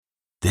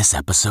This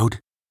episode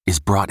is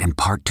brought in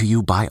part to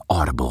you by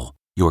Audible,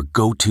 your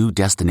go-to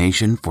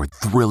destination for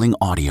thrilling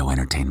audio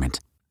entertainment.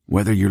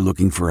 Whether you're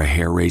looking for a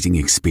hair-raising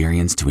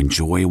experience to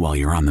enjoy while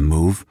you're on the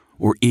move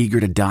or eager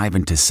to dive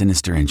into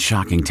sinister and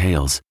shocking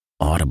tales,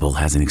 Audible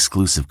has an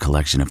exclusive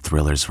collection of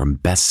thrillers from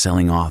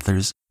best-selling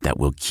authors that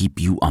will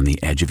keep you on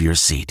the edge of your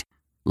seat.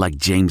 Like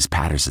James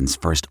Patterson's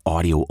first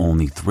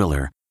audio-only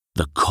thriller,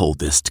 The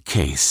Coldest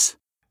Case.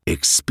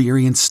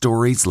 Experience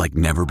stories like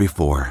never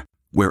before,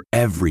 where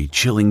every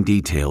chilling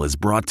detail is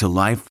brought to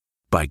life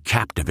by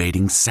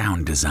captivating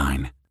sound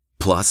design.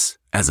 Plus,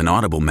 as an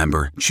Audible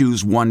member,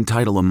 choose one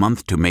title a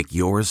month to make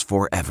yours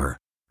forever.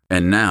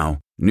 And now,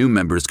 new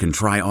members can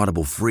try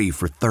Audible free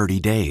for 30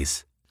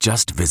 days.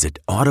 Just visit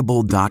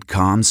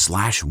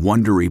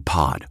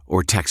audible.com/WonderyPod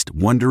or text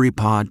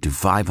WonderyPod to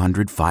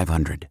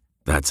 500-500.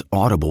 That's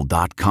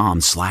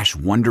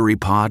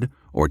audible.com/WonderyPod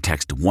or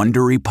text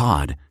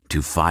WonderyPod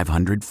to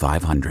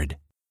 500-500.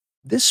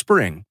 This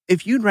spring,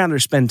 if you'd rather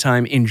spend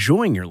time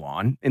enjoying your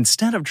lawn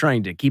instead of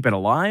trying to keep it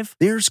alive,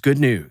 there's good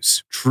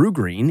news.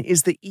 TruGreen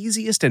is the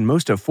easiest and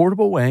most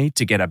affordable way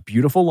to get a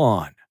beautiful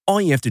lawn. All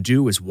you have to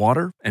do is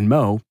water and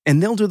mow,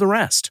 and they'll do the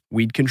rest.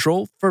 Weed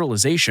control,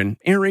 fertilization,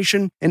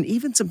 aeration, and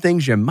even some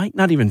things you might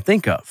not even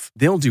think of.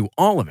 They'll do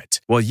all of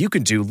it, while you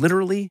can do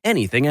literally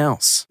anything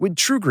else. With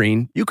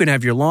TruGreen, you can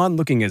have your lawn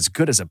looking as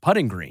good as a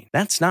putting green.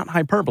 That's not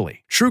hyperbole.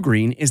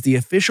 TruGreen is the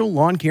official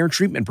lawn care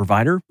treatment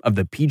provider of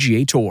the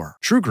PGA Tour.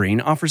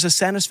 TruGreen offers a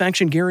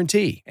satisfaction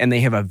guarantee, and they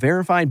have a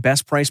verified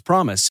best price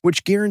promise,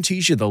 which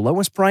guarantees you the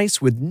lowest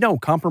price with no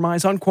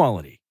compromise on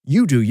quality.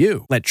 You do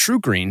you. Let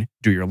TruGreen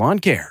do your lawn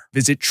care.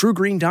 Visit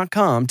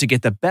TruGreen.com to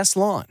get the best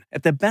lawn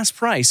at the best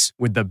price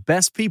with the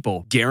best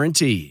people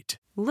guaranteed.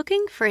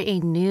 Looking for a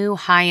new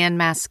high-end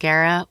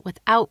mascara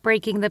without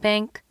breaking the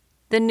bank?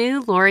 The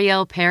new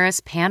L'Oreal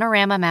Paris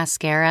Panorama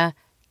Mascara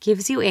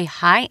gives you a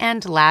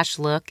high-end lash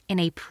look in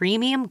a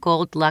premium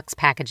gold luxe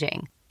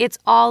packaging. It's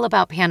all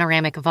about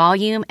panoramic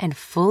volume and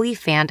fully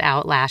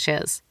fanned-out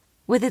lashes.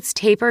 With its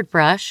tapered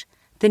brush,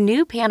 the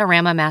new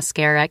Panorama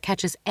Mascara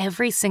catches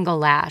every single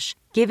lash,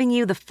 giving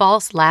you the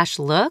false lash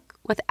look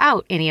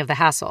without any of the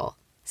hassle.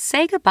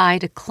 Say goodbye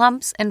to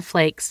clumps and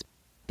flakes,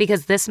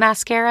 because this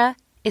mascara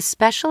is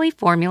specially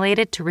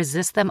formulated to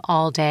resist them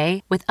all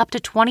day with up to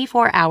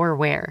 24-hour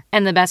wear.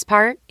 And the best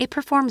part? It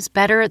performs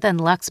better than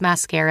Luxe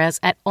mascaras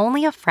at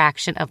only a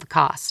fraction of the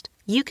cost.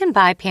 You can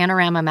buy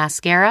Panorama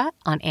Mascara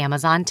on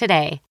Amazon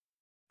today.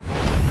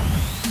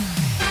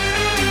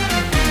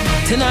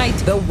 Tonight,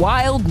 the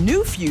wild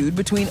new feud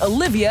between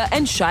Olivia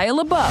and Shia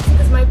LaBeouf.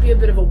 This might be a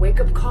bit of a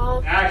wake-up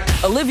call.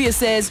 Olivia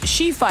says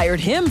she fired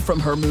him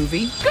from her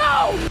movie.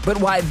 Go! But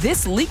why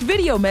this leaked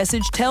video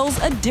message tells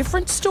a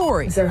different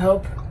story. Is there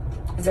hope?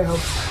 Is there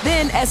hope?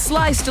 Then, as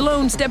Sly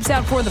Stallone steps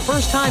out for the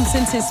first time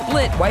since his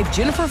split, wife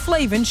Jennifer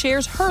Flavin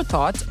shares her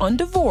thoughts on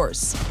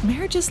divorce.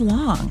 Marriage is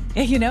long,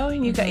 you know,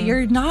 and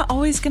you're not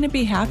always going to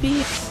be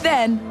happy.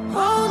 Then,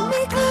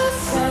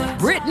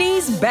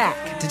 Britney's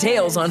back.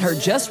 Details on her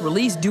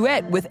just-released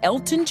duet with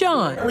Elton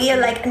John. We are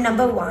like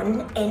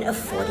 #1 in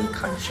 40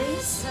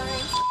 countries.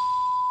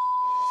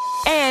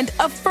 And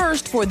a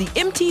first for the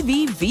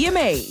MTV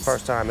VMAs.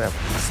 First time ever.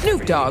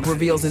 Snoop Dogg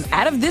reveals an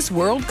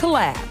out-of-this-world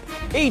collab.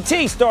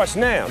 E.T. starts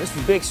now. This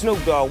is Big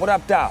Snoop Dogg. What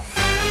up, dog?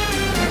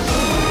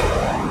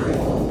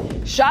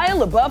 Shia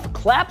LaBeouf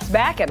claps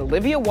back at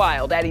Olivia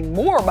Wilde, adding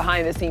more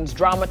behind-the-scenes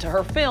drama to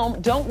her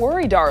film, Don't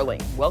Worry, Darling.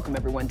 Welcome,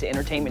 everyone, to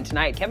Entertainment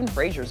Tonight. Kevin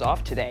Frazier's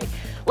off today.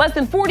 Less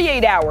than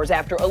 48 hours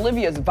after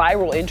Olivia's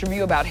viral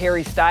interview about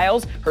Harry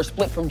Styles, her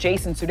split from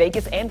Jason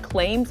Sudeikis, and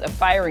claims of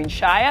firing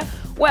Shia,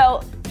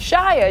 well,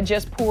 Shia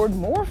just poured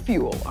more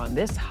fuel on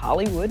this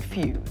Hollywood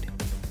feud.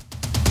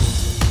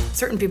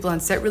 Certain people on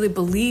set really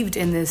believed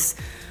in this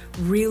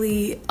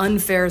really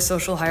unfair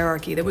social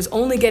hierarchy that was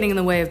only getting in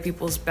the way of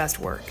people's best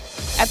work.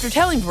 After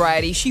telling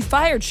Variety she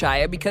fired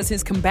Shia because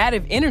his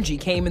combative energy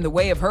came in the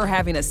way of her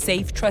having a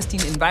safe, trusting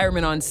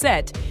environment on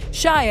set,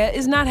 Shia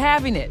is not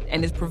having it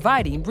and is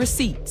providing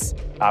receipts.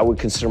 I would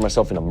consider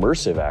myself an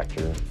immersive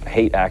actor. I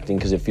hate acting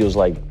because it feels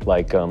like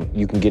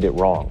you can get it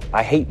wrong.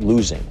 I hate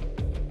losing.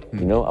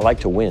 You know, I like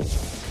to win.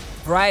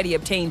 Variety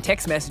obtained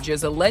text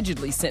messages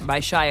allegedly sent by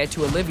Shia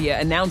to Olivia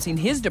announcing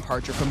his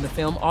departure from the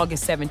film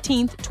August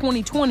 17th,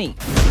 2020.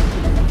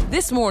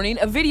 This morning,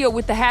 a video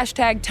with the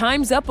hashtag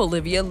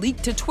 #TimesUpOlivia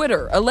leaked to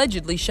Twitter,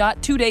 allegedly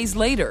shot 2 days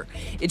later.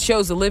 It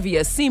shows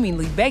Olivia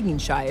seemingly begging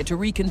Shia to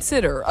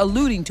reconsider,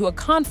 alluding to a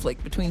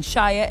conflict between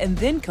Shia and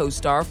then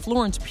co-star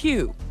Florence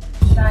Pugh.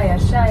 Shia,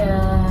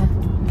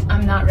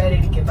 I'm not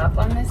ready to give up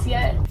on this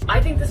yet.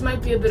 I think this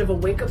might be a bit of a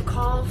wake-up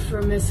call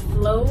for Miss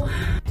Flo.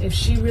 If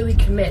she really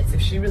commits,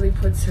 if she really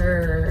puts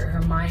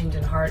her mind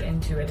and heart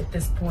into it at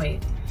this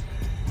point,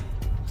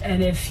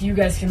 and if you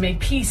guys can make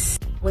peace,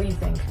 what do you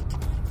think?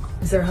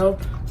 Is there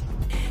hope?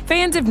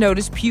 Fans have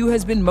noticed Pugh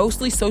has been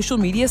mostly social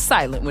media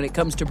silent when it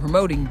comes to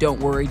promoting Don't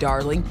Worry,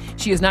 Darling.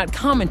 She has not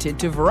commented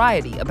to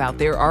Variety about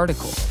their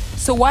article.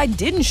 So why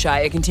didn't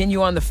Shia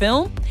continue on the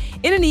film?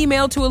 In an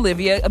email to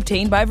Olivia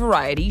obtained by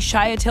Variety,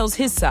 Shia tells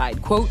his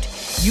side, quote,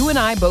 "You and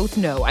I both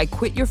know I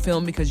quit your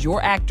film because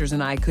your actors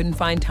and I couldn't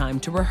find time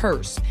to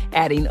rehearse,"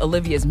 adding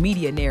Olivia's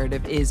media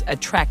narrative is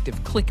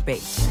attractive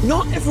clickbait.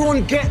 Not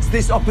everyone gets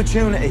this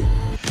opportunity.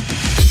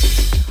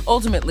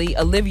 Ultimately,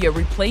 Olivia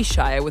replaced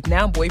Shia with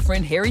now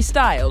boyfriend Harry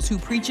Styles, who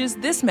preaches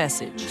this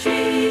message.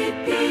 Treat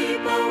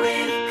people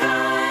with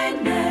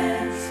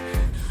kindness.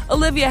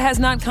 Olivia has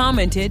not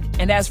commented,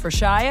 and as for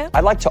Shia,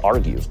 I like to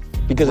argue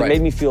because it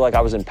made me feel like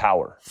I was in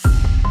power.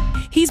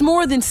 He's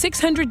more than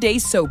 600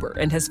 days sober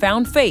and has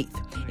found faith.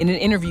 In an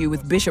interview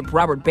with Bishop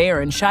Robert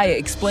Barron, Shia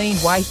explained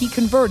why he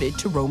converted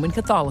to Roman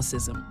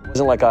Catholicism. It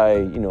wasn't like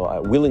I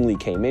willingly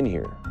came in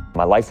here.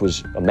 My life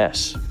was a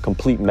mess,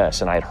 complete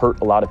mess, and I had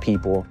hurt a lot of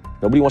people.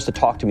 Nobody wants to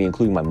talk to me,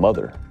 including my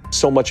mother.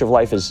 So much of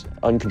life is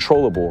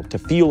uncontrollable. To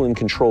feel in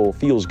control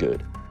feels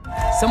good.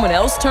 Someone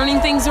else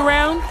turning things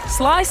around?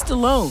 Sly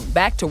Stallone,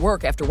 back to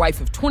work after wife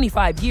of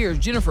 25 years,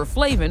 Jennifer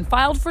Flavin,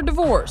 filed for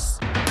divorce.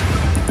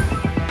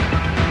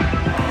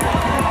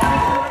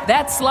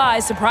 That's Sly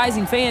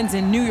surprising fans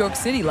in New York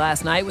City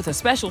last night with a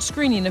special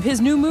screening of his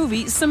new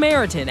movie,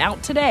 Samaritan,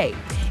 out today.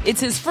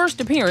 It's his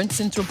first appearance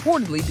since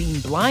reportedly being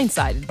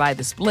blindsided by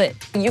the split.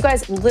 You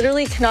guys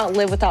literally cannot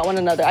live without one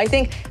another. I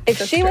think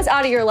if she was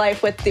out of your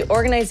life with the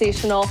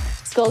organizational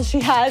skills she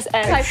has,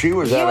 and if she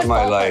was out of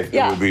my life,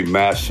 it would be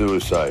mass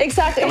suicide.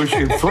 Exactly. Which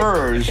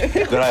infers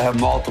that I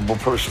have multiple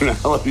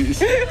personalities.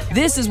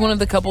 This is one of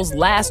the couple's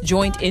last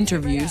joint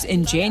interviews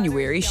in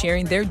January,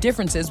 sharing their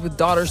differences with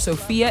daughters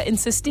Sophia and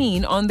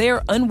Sistine on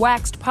their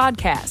Unwaxed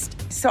podcast.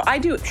 So I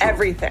do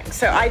everything.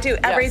 So I do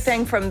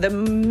everything from the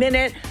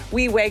minute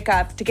we wake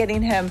up to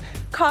getting him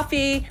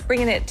coffee,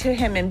 bringing it to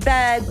him in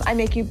bed. I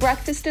make you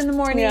breakfast in the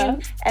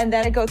morning, and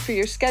then I go through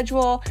your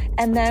schedule,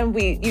 and then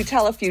you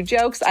tell a few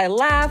jokes. I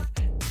laugh.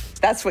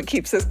 That's what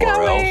keeps us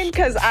going,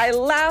 because I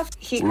laugh.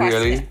 He cracks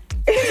me.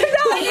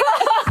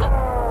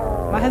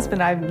 My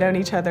husband and I have known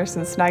each other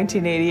since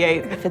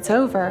 1988. If it's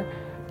over,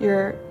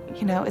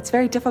 it's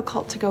very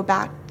difficult to go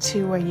back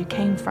to where you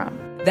came from.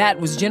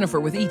 That was Jennifer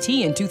with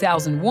E.T. in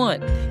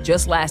 2001.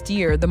 Just last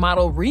year, the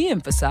model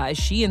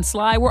re-emphasized she and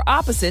Sly were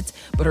opposites,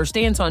 but her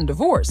stance on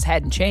divorce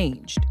hadn't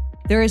changed.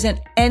 There isn't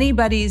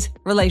anybody's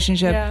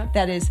relationship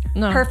that is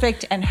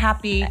perfect and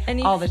happy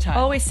and all the time.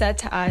 Always said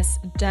to us,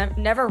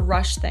 never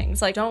rush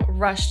things. Like, don't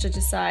rush to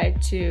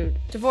decide to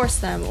divorce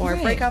them or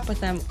break up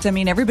with them. I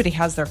mean, everybody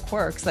has their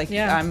quirks. Like,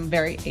 I'm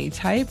very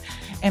A-type,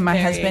 and my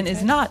husband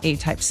is not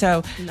A-type.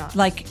 So,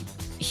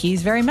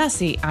 he's very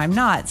messy. I'm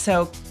not.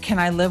 So can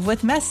I live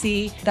with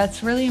messy?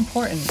 That's really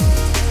important.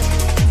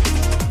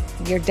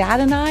 Your dad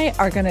and I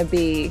are going to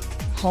be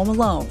home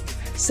alone.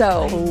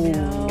 So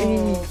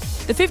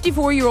the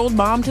 54-year-old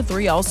mom to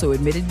three also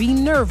admitted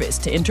being nervous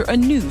to enter a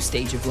new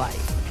stage of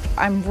life.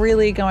 I'm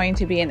really going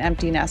to be an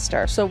empty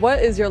nester. So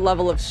what is your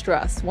level of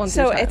stress?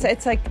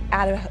 It's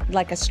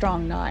like a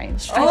strong 9.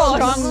 Strong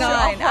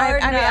 9.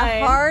 A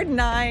hard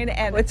 9,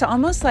 and it's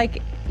almost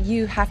like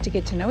you have to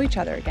get to know each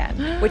other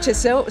again, which is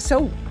so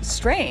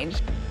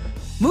strange.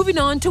 Moving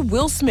on to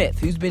Will Smith,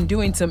 who's been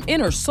doing some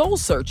inner soul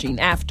searching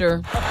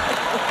after...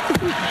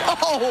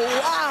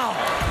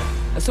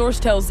 A source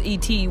tells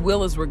E.T.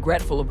 Will is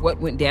regretful of what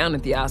went down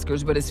at the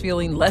Oscars, but is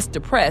feeling less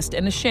depressed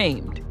and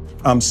ashamed.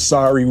 I'm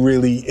sorry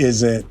really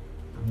isn't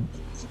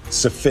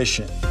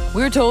sufficient.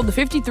 We're told the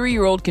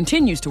 53-year-old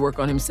continues to work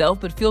on himself,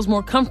 but feels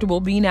more comfortable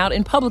being out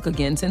in public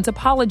again since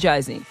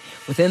apologizing.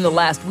 Within the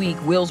last week,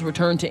 Will's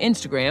returned to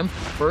Instagram,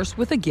 first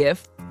with a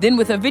GIF, then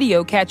with a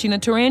video catching a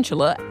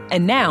tarantula,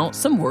 and now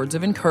some words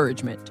of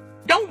encouragement.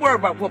 Don't worry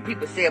about what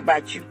people say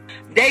about you.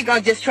 They're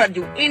going to just try to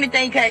do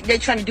anything they're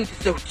trying to do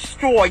to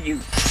destroy you.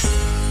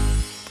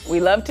 We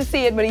love to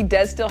see it, but he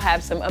does still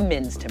have some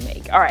amends to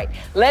make. All right,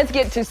 let's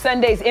get to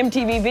Sunday's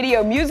MTV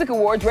Video Music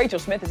Awards. Rachel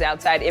Smith is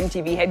outside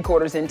MTV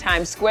headquarters in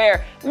Times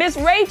Square. Miss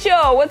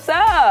Rachel, what's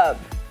up?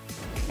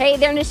 Hey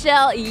there,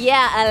 Nichelle.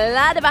 Yeah, a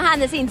lot of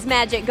behind-the-scenes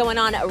magic going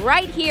on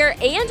right here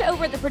and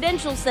over at the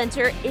Prudential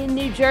Center in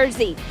New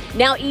Jersey.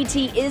 Now,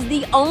 E.T. is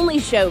the only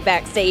show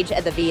backstage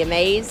at the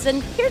VMAs,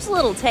 and here's a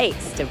little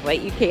taste of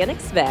what you can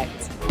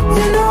expect.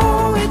 You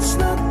know it's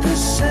not the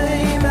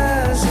same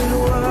as it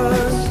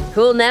was.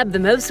 Who'll nab the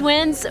most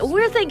wins?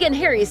 We're thinking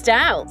Harry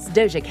Styles,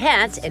 Doja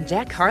Cat, and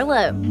Jack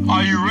Harlow.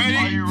 Are you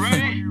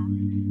ready?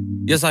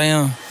 Yes, I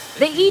am.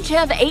 They each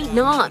have 8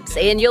 noms,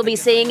 and you'll be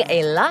seeing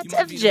a lot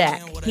of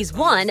Jack. He's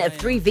one of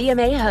 3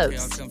 VMA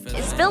hosts.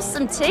 Spill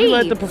some tea. We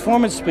let the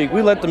performance speak.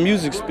 We let the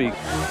music speak.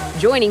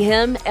 Joining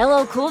him,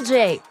 LL Cool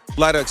J. A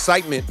lot of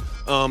excitement.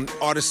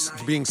 Artists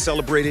being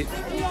celebrated.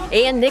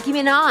 And Nicki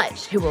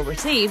Minaj, who will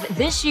receive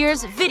this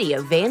year's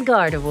Video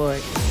Vanguard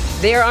Award.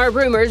 There are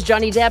rumors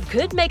Johnny Depp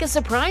could make a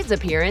surprise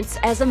appearance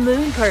as a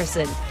moon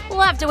person. We'll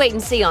have to wait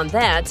and see on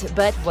that,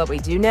 but what we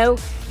do know,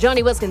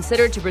 Johnny was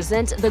considered to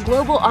present the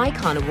Global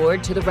Icon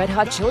Award to the Red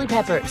Hot Chili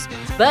Peppers.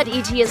 But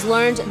E.T. has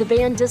learned the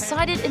band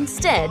decided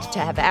instead to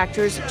have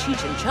actors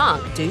Cheech and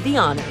Chong do the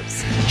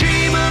honors.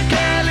 Dream of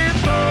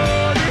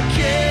Californication.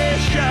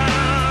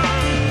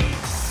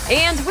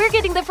 And we're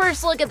getting the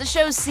first look at the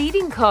show's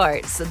seating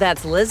cards.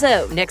 That's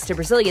Lizzo next to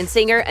Brazilian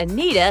singer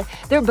Anitta.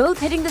 They're both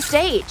hitting the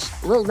stage.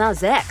 Lil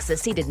Nas X is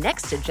seated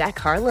next to Jack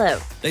Harlow.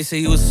 They say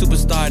you a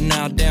superstar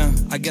now, damn.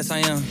 I guess I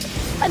am.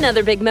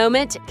 Another big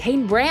moment,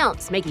 Kane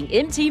Brown's making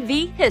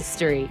MTV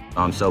history.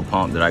 I'm so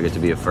pumped that I get to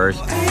be a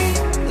first.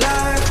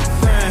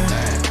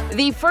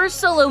 The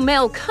first solo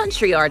male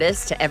country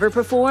artist to ever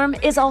perform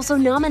is also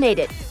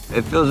nominated.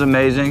 It feels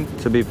amazing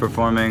to be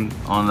performing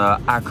on the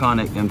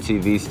iconic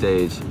MTV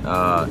stage.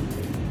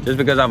 Just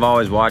because I've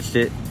always watched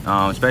it,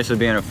 especially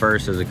being a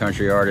first as a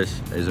country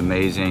artist is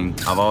amazing.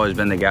 I've always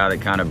been the guy that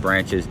kind of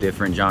branches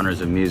different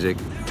genres of music.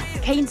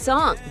 Kane's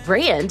song,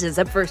 Brand, is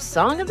up for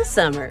Song of the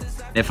Summer.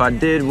 If I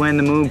did win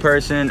the Moon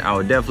Person, I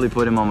would definitely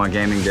put him on my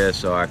gaming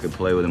desk so I could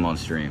play with him on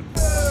stream.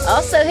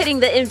 Also hitting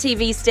the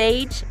MTV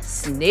stage,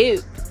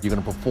 Snoop. You're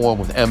gonna perform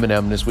with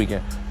Eminem this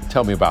weekend.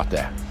 Tell me about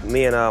that.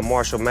 Me and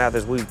Marshall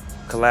Mathers, we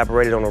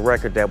collaborated on a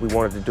record that we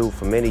wanted to do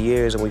for many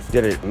years, and we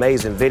did an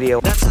amazing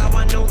video. That's how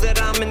I know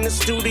that I'm in the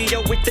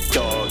studio with the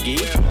doggy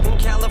in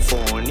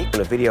California.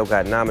 The video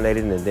got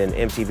nominated, and then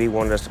MTV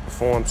wanted us to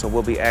perform, so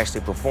we'll be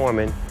actually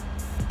performing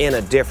in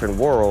a different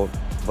world,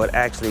 but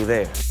actually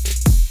there.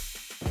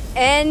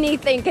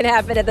 Anything can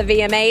happen at the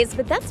VMAs,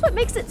 but that's what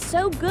makes it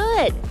so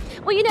good.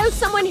 Well, you know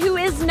someone who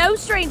is no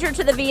stranger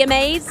to the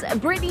VMAs?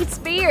 Britney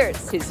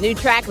Spears, whose new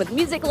track with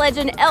music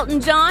legend Elton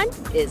John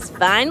is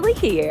finally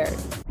here.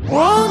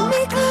 Hello,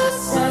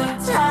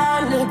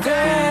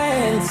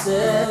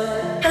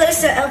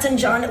 Sir Elton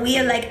John. We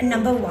are like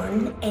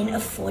 #1 in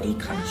 40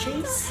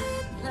 countries.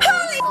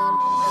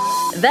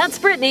 That's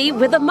Britney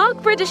with a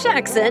mock British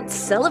accent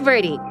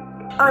celebrating.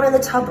 I'm in the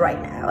tub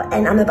right now,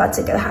 and I'm about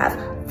to go have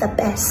the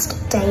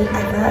best day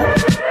ever.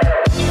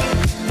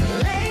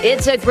 It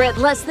took Brit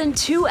less than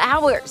 2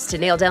 hours to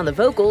nail down the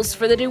vocals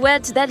for the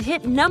duet that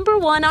hit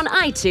 #1 on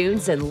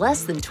iTunes in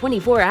less than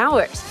 24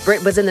 hours.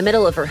 Brit was in the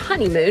middle of her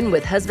honeymoon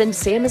with husband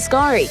Sam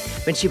Asghari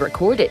when she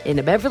recorded in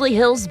a Beverly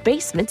Hills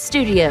basement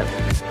studio.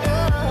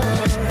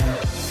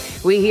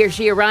 We hear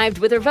she arrived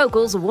with her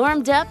vocals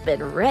warmed up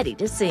and ready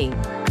to sing.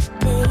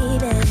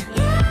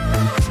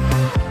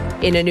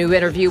 In a new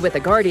interview with The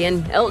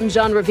Guardian, Elton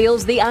John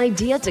reveals the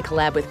idea to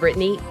collab with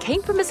Britney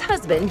came from his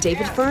husband,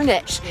 David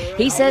Furnish.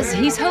 He says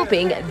he's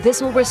hoping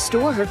this will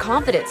restore her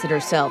confidence in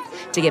herself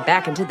to get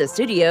back into the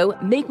studio,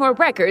 make more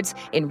records,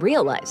 and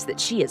realize that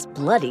she is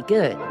bloody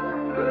good.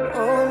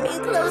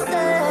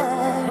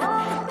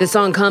 The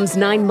song comes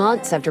 9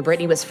 months after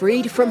Britney was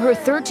freed from her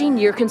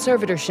 13-year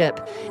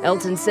conservatorship.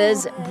 Elton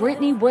says,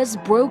 Britney was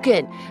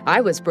broken. I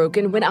was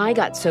broken when I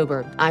got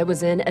sober. I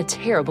was in a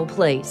terrible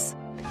place.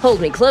 Hold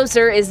Me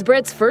Closer is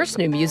Brit's first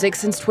new music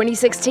since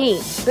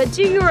 2016. But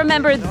do you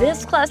remember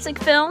this classic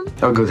film?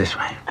 I'll go this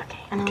way. Okay,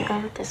 and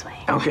I'll go this way.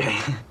 Okay.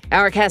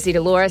 Our Cassie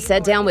Delora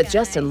sat down with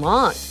Justin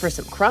Long for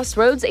some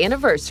Crossroads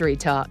anniversary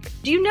talk.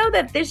 Do you know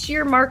that this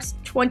year marks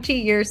 20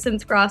 years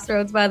since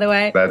Crossroads, by the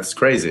way? That's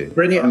crazy.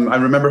 Britney, I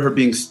remember her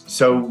being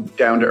so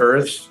down to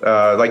earth,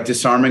 like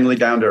disarmingly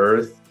down to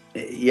earth.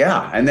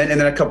 Yeah, and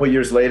then a couple of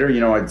years later,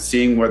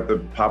 seeing what the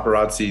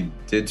paparazzi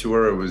did to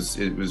her, it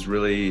was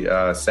really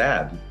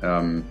sad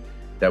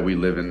that we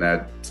live in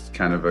that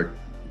kind of a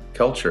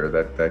culture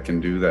that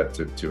can do that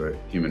to a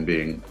human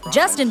being.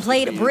 Justin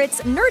played Brit's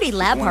nerdy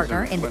lab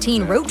partner in the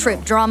teen road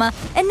trip drama,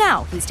 and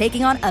now he's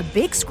taking on a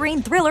big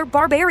screen thriller,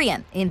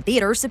 Barbarian, in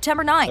theaters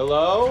September 9th.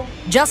 Hello?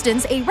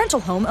 Justin's a rental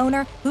home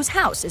owner whose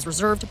house is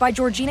reserved by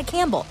Georgina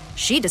Campbell.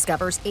 She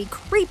discovers a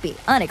creepy,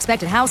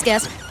 unexpected house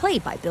guest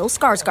played by Bill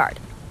Skarsgård.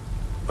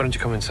 Why don't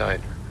you come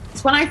inside?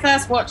 So when I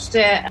first watched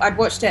it, I'd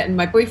watched it and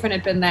my boyfriend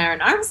had been there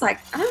and I was like,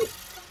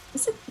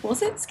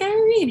 was it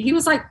scary? And he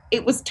was like,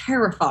 it was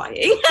terrifying.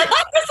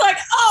 I was like,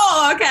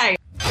 oh, okay.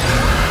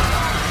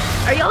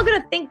 Are y'all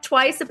going to think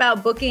twice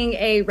about booking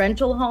a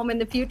rental home in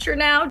the future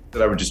now?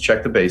 I would just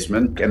check the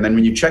basement. And then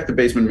when you check the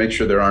basement, make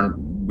sure there aren't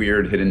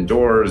weird hidden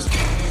doors.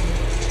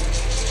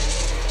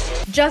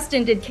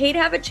 Justin, did Kate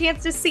have a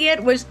chance to see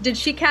it? Did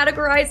she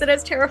categorize it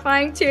as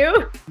terrifying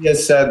too? She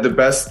has said the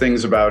best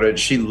things about it.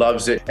 She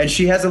loves it. And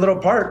she has a little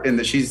part in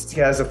that. She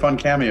has a fun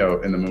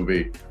cameo in the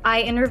movie. I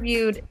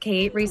interviewed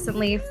Kate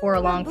recently for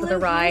Along for the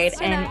Ride,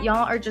 and y'all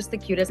are just the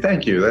cutest.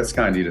 Thank you. That's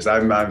kind of you.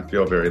 I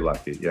feel very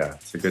lucky. Yeah,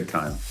 it's a good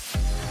time.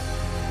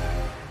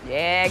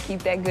 Yeah,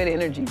 keep that good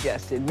energy,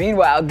 Justin.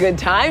 Meanwhile, good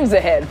times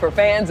ahead for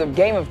fans of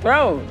Game of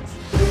Thrones.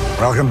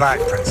 Welcome back,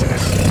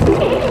 Princess.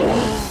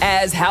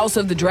 As House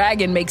of the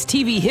Dragon makes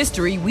TV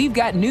history, we've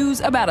got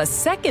news about a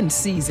second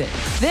season.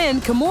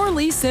 Then, Kimora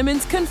Lee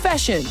Simmons'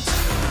 confessions.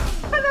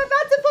 I'm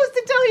not supposed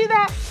to tell you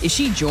that. Is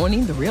she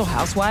joining the Real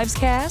Housewives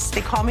cast?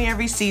 They call me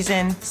every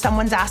season.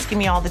 Someone's asking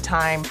me all the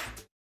time.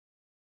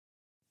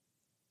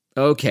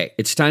 Okay,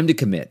 it's time to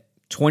commit.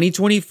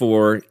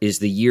 2024 is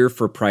the year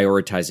for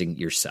prioritizing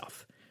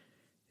yourself.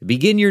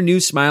 Begin your new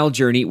smile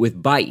journey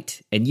with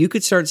Byte, and you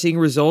could start seeing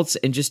results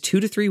in just 2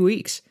 to 3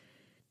 weeks.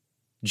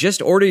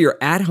 Just order your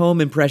at-home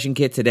impression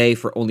kit today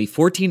for only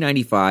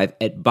 $14.95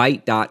 at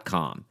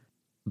Byte.com.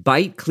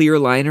 Byte clear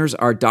liners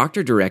are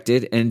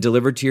doctor-directed and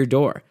delivered to your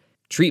door.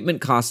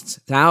 Treatment costs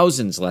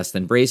thousands less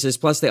than braces,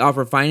 plus they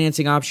offer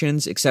financing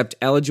options, accept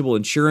eligible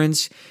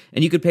insurance,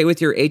 and you could pay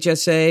with your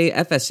HSA,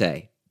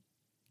 FSA.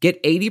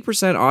 Get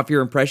 80% off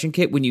your impression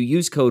kit when you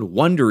use code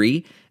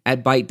WONDERY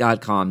at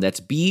Byte.com.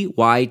 That's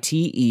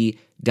BYTE.com.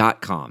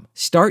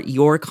 Start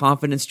your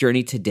confidence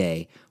journey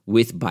today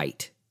with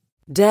Byte.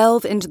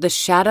 Delve into the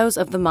shadows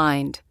of the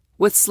mind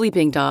with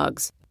Sleeping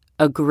Dogs,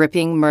 a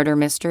gripping murder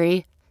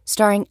mystery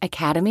starring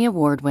Academy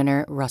Award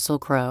winner Russell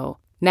Crowe.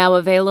 Now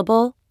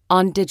available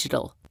on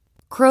digital.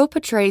 Crowe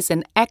portrays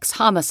an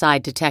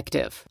ex-homicide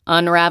detective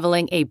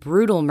unraveling a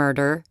brutal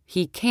murder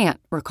he can't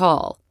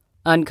recall.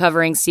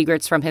 Uncovering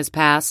secrets from his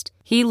past,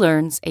 he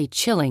learns a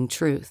chilling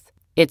truth.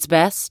 It's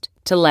best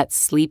to let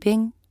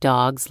sleeping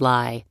dogs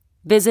lie.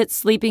 Visit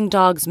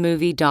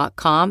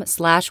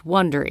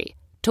sleepingdogsmovie.com/Wondery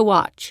to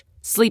watch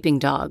Sleeping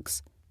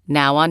Dogs,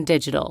 now on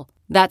digital.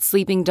 That's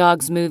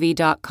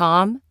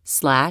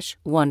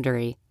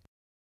sleepingdogsmovie.com/Wondery.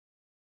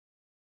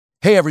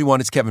 Hey everyone,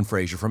 it's Kevin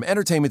Frazier from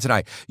Entertainment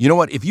Tonight. You know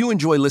what? If you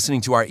enjoy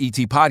listening to our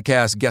ET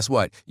podcast, guess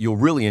what? You'll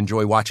really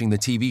enjoy watching the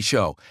TV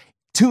show.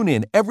 Tune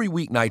in every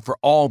weeknight for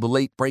all the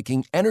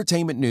late-breaking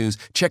entertainment news.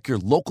 Check your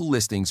local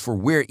listings for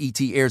where ET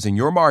airs in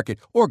your market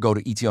or go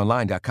to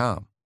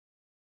etonline.com.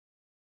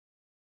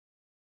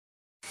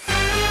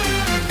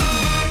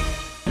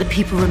 The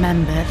people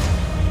remember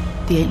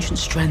the ancient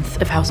strength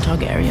of House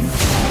Targaryen.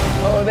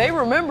 Oh, they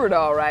remembered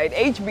all right.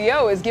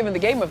 HBO is giving the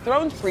Game of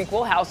Thrones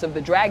prequel, House of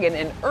the Dragon,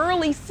 an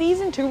early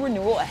Season 2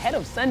 renewal ahead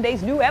of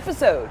Sunday's new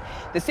episode.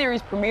 The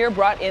series premiere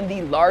brought in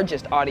the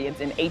largest audience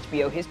in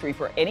HBO history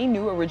for any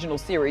new original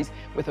series,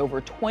 with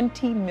over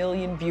 20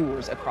 million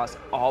viewers across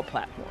all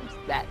platforms.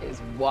 That is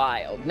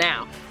wild.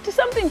 Now, to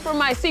something from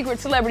my secret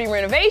celebrity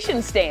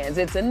renovation stands.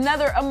 It's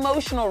another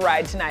emotional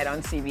ride tonight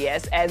on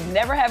CBS as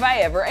Never Have I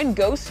Ever and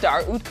Ghost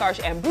star Utkarsh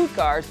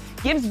Ambudkar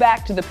gives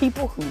back to the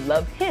people who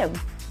love him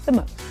the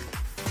most.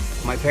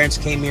 My parents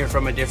came here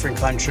from a different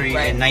country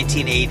in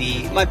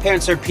 1980. My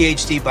parents are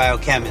PhD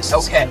biochemists.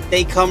 Okay.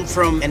 They come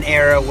from an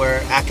era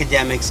where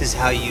academics is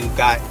how you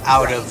got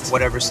out of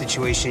whatever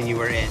situation you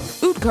were in.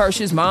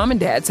 Utkarsh's mom and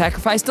dad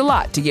sacrificed a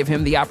lot to give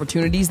him the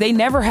opportunities they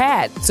never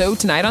had. So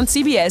tonight on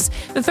CBS,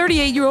 the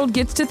 38-year-old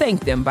gets to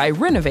thank them by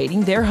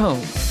renovating their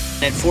home.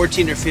 At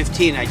 14 or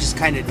 15, I just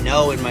kind of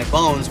know in my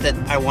bones that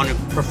I want to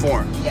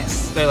perform.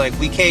 Yes. They're like,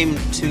 we came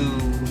to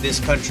this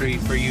country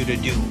for you to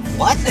do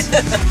what?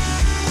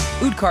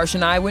 Utkarsh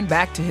and I went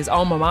back to his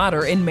alma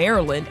mater in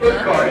Maryland.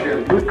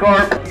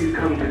 Utkarsh, please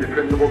come to the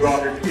principal's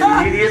office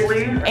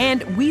immediately.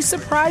 And we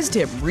surprised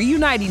him,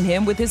 reuniting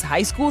him with his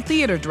high school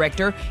theater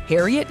director,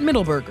 Harriet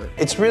Middleberger.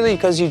 It's really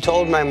because you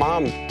told my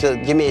mom to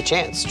give me a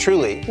chance,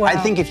 truly. Wow. I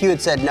think if you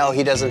had said, no,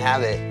 he doesn't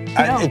have it,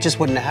 it just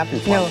wouldn't have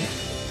happened for me.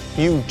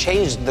 You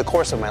changed the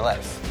course of my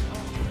life.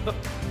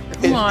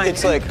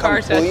 It's like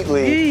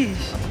completely...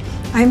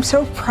 I'm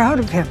so proud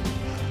of him,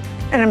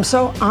 and I'm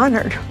so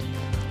honored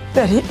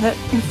that you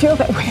feel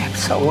that way. I'm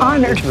so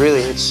honored.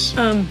 It's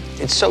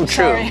so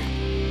true.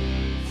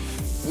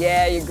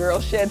 Yeah, your girl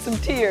shed some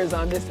tears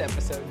on this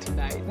episode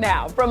tonight.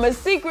 Now, from a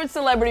secret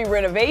celebrity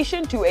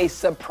renovation to a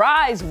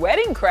surprise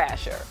wedding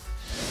crasher.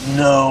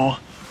 No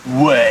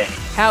way.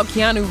 How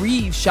Keanu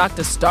Reeves shocked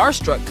a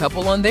starstruck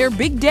couple on their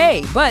big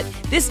day, but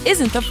this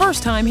isn't the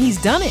first time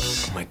he's done it.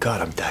 Oh my God,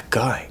 I'm that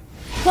guy.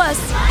 Plus,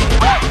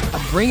 a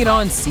Bring It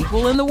On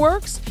sequel in the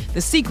works? The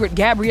secret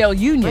Gabrielle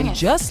Union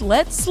just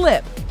let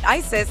slip.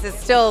 ISIS is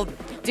still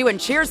doing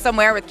Cheers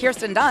somewhere with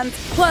Kirsten Dunst.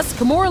 Plus,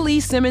 Kimora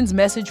Lee Simmons'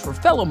 message for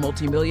fellow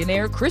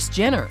multimillionaire Kris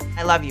Jenner.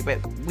 I love you, but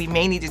we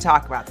may need to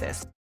talk about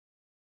this.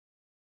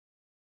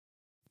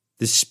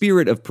 The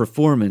spirit of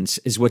performance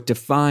is what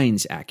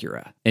defines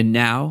Acura, and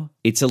now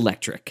it's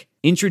electric.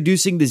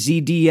 Introducing the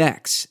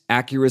ZDX,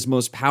 Acura's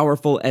most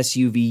powerful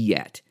SUV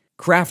yet.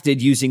 Crafted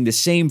using the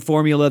same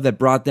formula that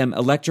brought them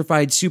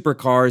electrified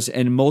supercars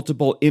and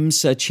multiple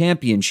IMSA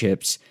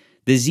championships,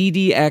 the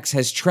ZDX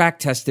has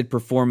track-tested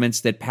performance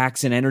that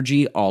packs an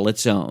energy all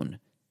its own.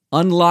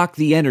 Unlock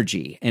the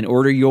energy and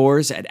order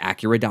yours at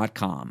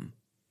Acura.com.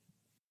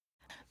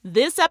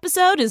 This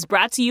episode is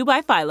brought to you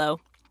by Philo.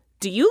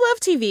 Do you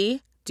love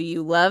TV? Do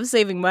you love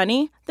saving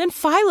money? Then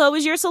Philo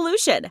is your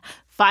solution.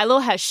 Philo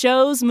has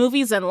shows,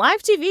 movies, and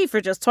live TV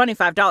for just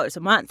 $25 a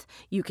month.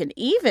 You can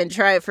even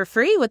try it for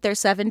free with their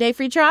 7-day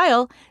free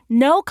trial.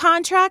 No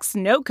contracts,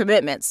 no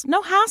commitments,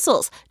 no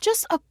hassles.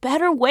 Just a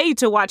better way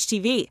to watch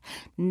TV.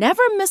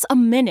 Never miss a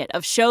minute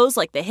of shows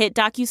like the hit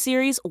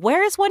docuseries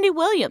Where is Wendy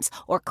Williams?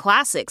 Or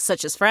classics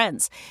such as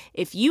Friends.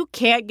 If you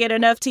can't get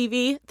enough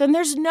TV, then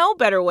there's no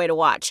better way to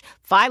watch.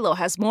 Philo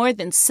has more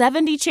than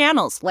 70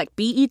 channels like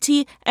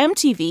BET,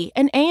 MTV,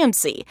 and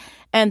AMC.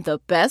 And the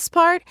best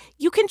part?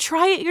 You can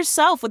try it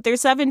yourself with their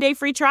 7-day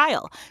free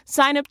trial.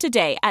 Sign up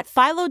today at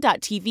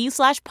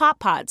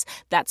philo.tv/poppods.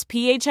 That's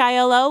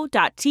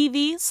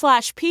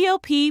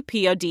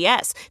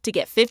philo.tv/POPPODS to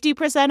get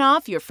 50%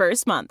 off your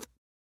first month.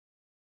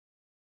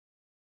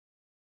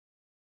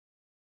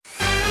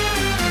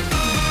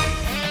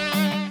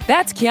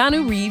 That's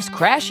Keanu Reeves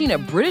crashing a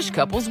British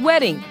couple's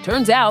wedding.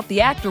 Turns out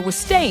the actor was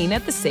staying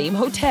at the same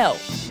hotel.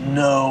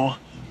 No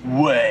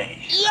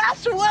way. Yeah!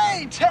 passed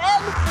away,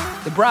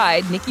 Ted! The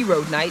bride, Nikki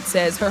Roadnight,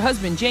 says her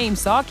husband James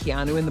saw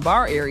Keanu in the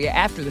bar area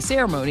after the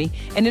ceremony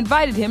and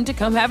invited him to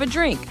come have a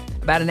drink.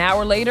 About an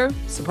hour later,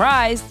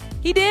 surprised,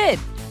 he did,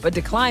 but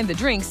declined the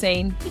drink,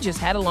 saying he just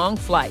had a long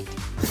flight.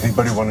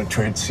 Anybody want to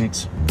trade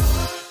seats?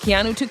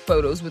 Keanu took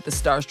photos with the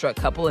starstruck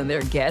couple and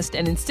their guest,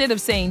 and instead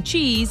of saying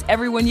cheese,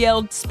 everyone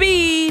yelled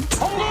speed.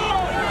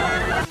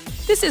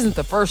 This isn't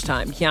the first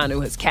time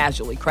Keanu has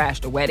casually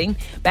crashed a wedding.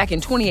 Back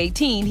in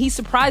 2018, he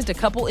surprised a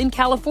couple in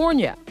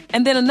California,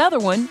 and then another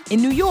one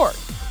in New York.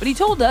 But he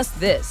told us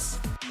this.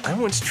 I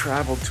once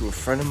traveled to a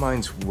friend of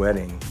mine's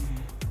wedding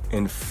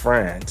in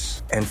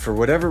France, and for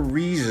whatever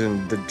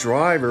reason, the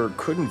driver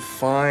couldn't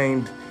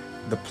find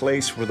the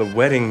place where the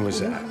wedding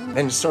was at.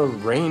 And it started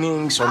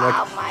raining, so I'm like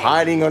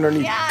hiding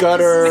underneath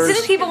gutters. But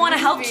didn't people want to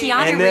help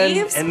Keanu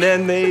Reeves? And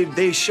then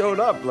they showed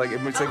up, like it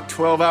was like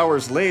 12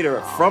 hours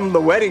later from the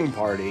wedding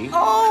party.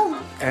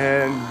 Oh!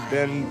 And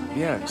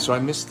then, so I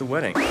missed the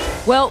wedding.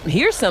 Well,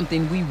 here's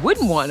something we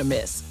wouldn't want to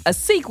miss. A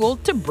sequel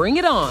to Bring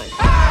It On.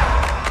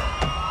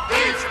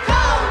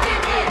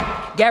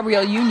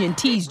 Gabrielle Union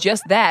teased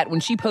just that when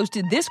she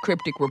posted this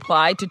cryptic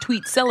reply to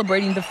tweets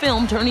celebrating the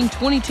film turning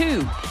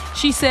 22.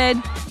 She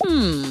said,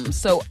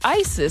 so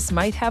Isis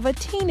might have a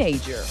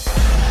teenager.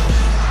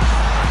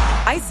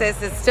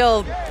 Isis is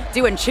still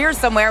doing Cheers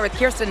somewhere with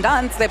Kirsten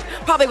Dunst,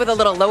 probably with a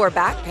little lower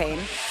back pain.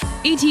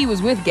 E.T.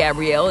 was with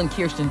Gabrielle and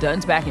Kirsten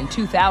Dunst back in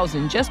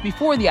 2000, just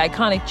before the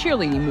iconic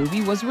cheerleading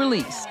movie was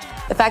released.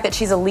 The fact that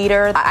she's a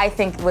leader, I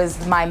think,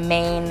 was my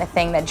main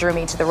thing that drew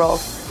me to the role.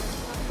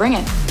 Bring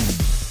it.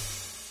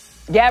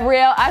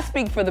 Gabrielle, I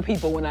speak for the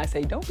people when I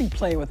say don't be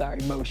playing with our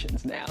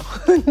emotions now.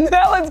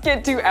 Now let's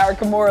get to our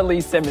Kimora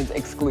Lee Simmons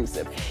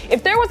exclusive.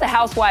 If there was a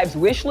housewives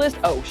wish list,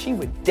 she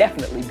would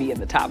definitely be in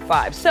the top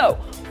 5. So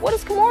what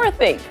does Kimora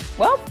think?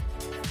 Well,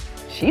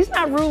 she's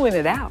not ruling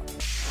it out.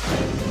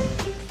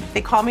 They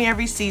call me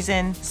every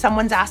season.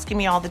 Someone's asking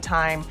me all the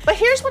time. But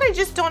here's what I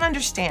just don't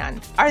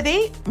understand. Are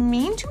they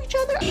mean to each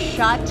other?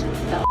 Shut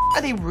the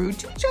Are they rude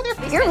to each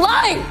other? You're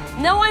lying.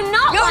 No, I'm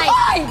not lying.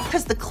 You're lying.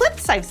 Because the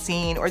clips I've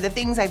seen or the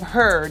things I've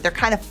heard, they're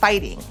kind of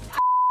fighting.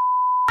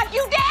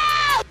 You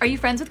down! Are you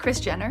friends with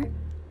Kris Jenner?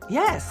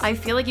 Yes. I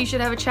feel like you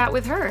should have a chat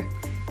with her.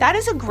 That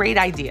is a great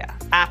idea,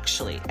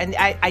 actually. And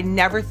I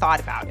never thought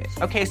about it.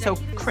 Okay, so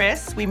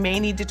Kris, we may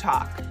need to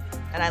talk.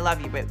 And I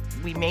love you, but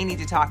we may need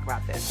to talk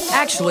about this.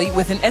 Actually,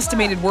 with an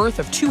estimated worth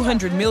of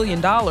 $200 million,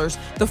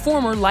 the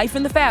former Life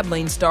in the Fab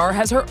Lane star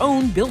has her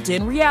own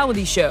built-in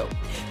reality show.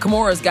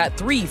 Kimora's got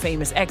 3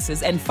 famous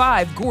exes and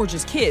 5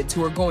 gorgeous kids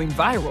who are going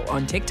viral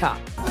on TikTok.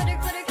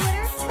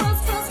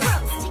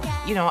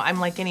 You know, I'm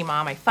like any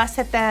mom. I fuss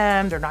at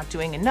them. They're not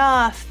doing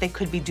enough. They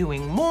could be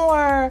doing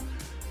more.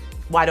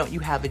 Why don't you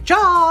have a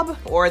job?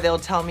 Or they'll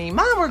tell me,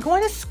 Mom, we're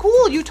going to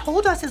school. You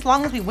told us as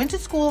long as we went to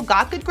school,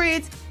 got good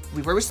grades,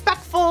 we were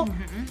respectful.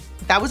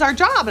 That was our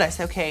job. And I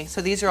said, okay,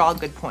 so these are all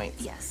good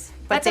points. Yes.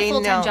 But that's a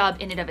full-time job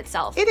in and of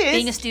itself. It is.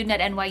 Being a student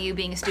at NYU,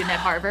 being a student at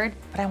Harvard.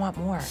 But I want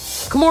more.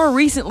 Kimora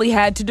recently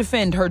had to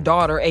defend her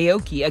daughter,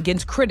 Aoki,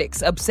 against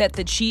critics upset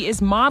that she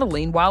is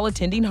modeling while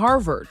attending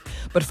Harvard.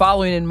 But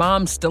following in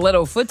mom's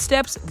stiletto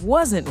footsteps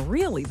wasn't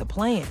really the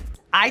plan.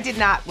 I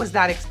was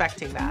not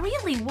expecting that.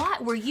 Really?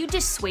 What? Were you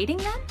dissuading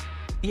them?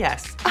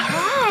 Yes.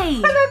 Why?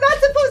 And I'm not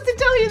supposed to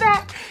tell you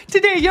that.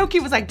 Today, Yoki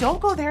was like,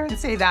 don't go there and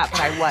say that, but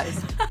I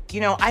was.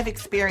 You know, I've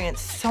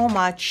experienced so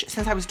much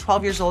since I was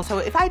 12 years old. So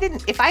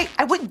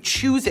I wouldn't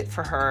choose it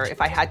for her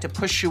if I had to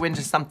push you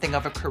into something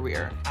of a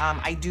career.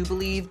 I do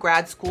believe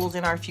grad school's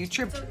in our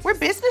future. We're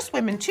business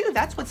women too.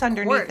 That's what's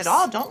underneath it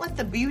all. Don't let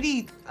the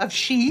beauty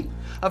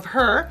of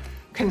her,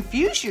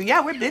 confuse you. Yeah,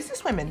 we're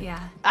business women. Yeah.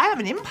 I have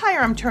an empire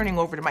I'm turning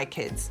over to my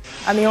kids.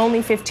 I'm the only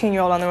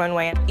 15-year-old on the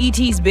runway.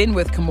 E.T.'s been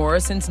with Kimora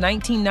since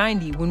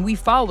 1990 when we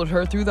followed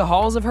her through the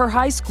halls of her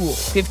high school.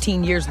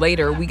 15 years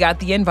later, we got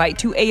the invite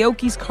to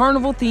Aoki's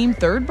carnival-themed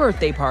 3rd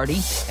birthday party,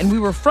 and we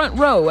were front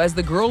row as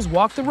the girls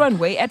walked the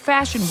runway at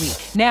Fashion Week.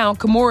 Now,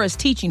 Kimora's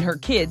teaching her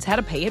kids how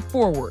to pay it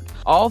forward.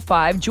 All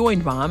 5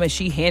 joined Mom as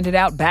she handed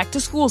out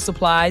back-to-school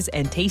supplies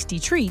and tasty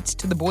treats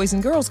to the Boys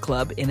and Girls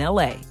Club in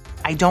L.A.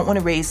 I don't want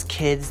to raise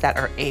kids that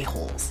are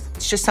a-holes.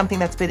 It's just something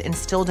that's been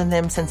instilled in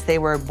them since they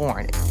were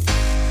born.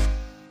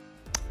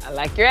 I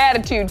like your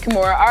attitude,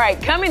 Kimora. All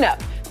right, coming up,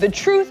 the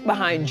truth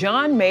behind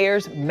John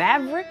Mayer's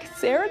Maverick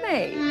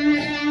Serenade.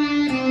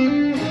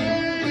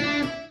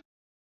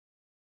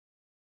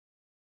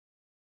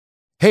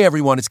 Hey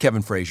everyone, it's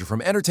Kevin Frazier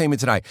from Entertainment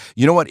Tonight.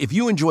 You know what? If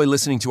you enjoy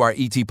listening to our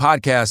ET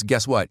podcast,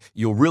 guess what?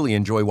 You'll really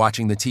enjoy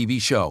watching the TV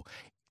show.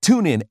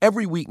 Tune in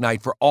every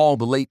weeknight for all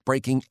the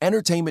late-breaking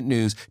entertainment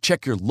news.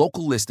 Check your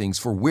local listings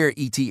for where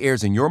ET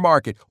airs in your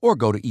market or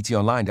go to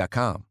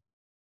etonline.com.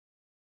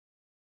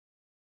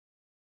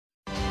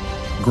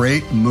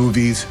 Great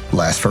movies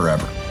last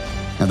forever.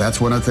 And that's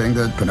one of the things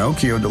that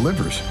Pinocchio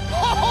delivers.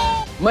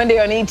 Monday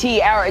on ET,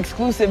 our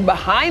exclusive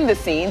behind the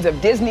scenes of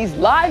Disney's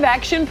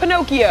live-action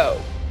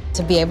Pinocchio.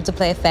 To be able to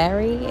play a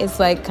fairy is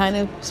like kind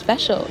of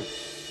special.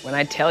 When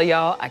I tell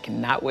y'all, I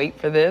cannot wait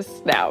for this.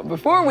 Now,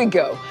 before we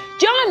go,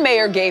 John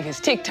Mayer gave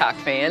his TikTok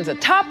fans a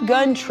Top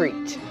Gun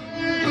treat.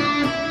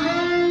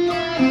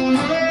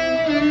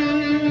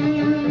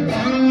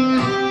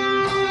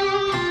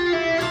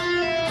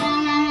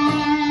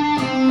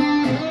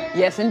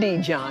 Yes,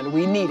 indeed, John.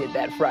 We needed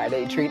that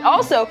Friday treat.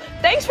 Also,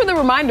 thanks for the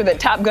reminder that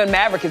Top Gun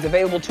Maverick is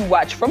available to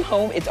watch from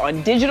home. It's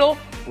on digital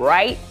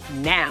right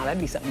now. That'd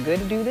be something good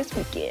to do this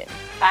weekend.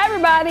 Bye,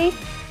 everybody.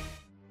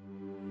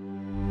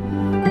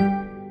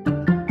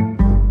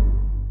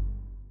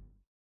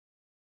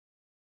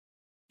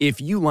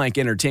 If you like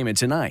Entertainment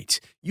Tonight,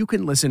 you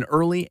can listen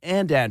early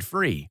and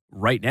ad-free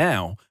right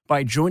now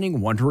by joining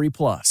Wondery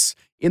Plus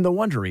in the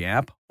Wondery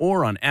app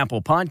or on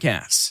Apple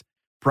Podcasts.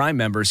 Prime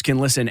members can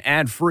listen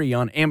ad-free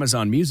on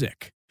Amazon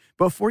Music.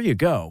 Before you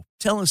go,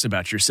 tell us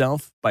about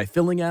yourself by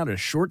filling out a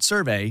short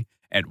survey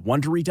at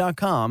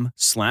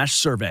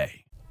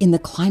Wondery.com/survey. In the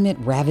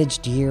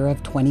climate-ravaged year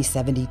of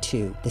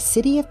 2072, the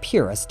city of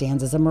Pura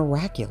stands as a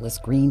miraculous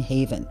green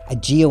haven, a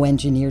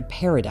geoengineered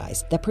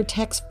paradise that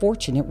protects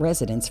fortunate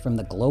residents from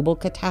the global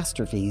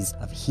catastrophes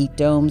of heat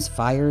domes,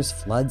 fires,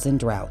 floods, and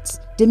droughts.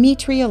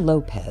 Demetria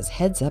Lopez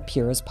heads up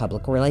Pura's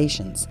public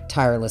relations,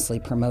 tirelessly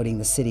promoting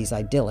the city's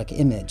idyllic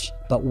image.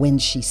 But when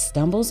she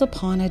stumbles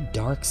upon a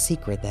dark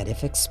secret that,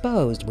 if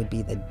exposed, would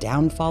be the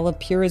downfall of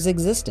Pura's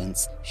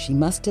existence, she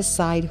must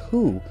decide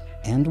who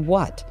and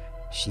what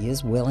she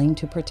is willing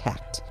to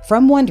protect.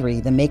 From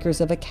Wondery, the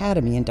makers of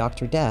Academy and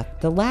Dr. Death,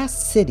 The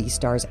Last City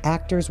stars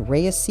actors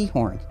Reyes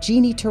Sehorn,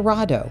 Jeannie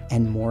Torrado,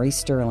 and Maury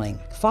Sterling.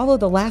 Follow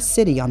The Last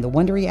City on the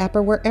Wondery app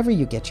or wherever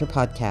you get your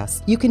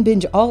podcasts. You can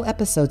binge all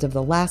episodes of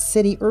The Last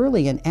City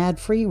early and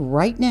ad-free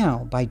right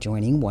now by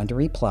joining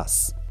Wondery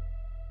Plus.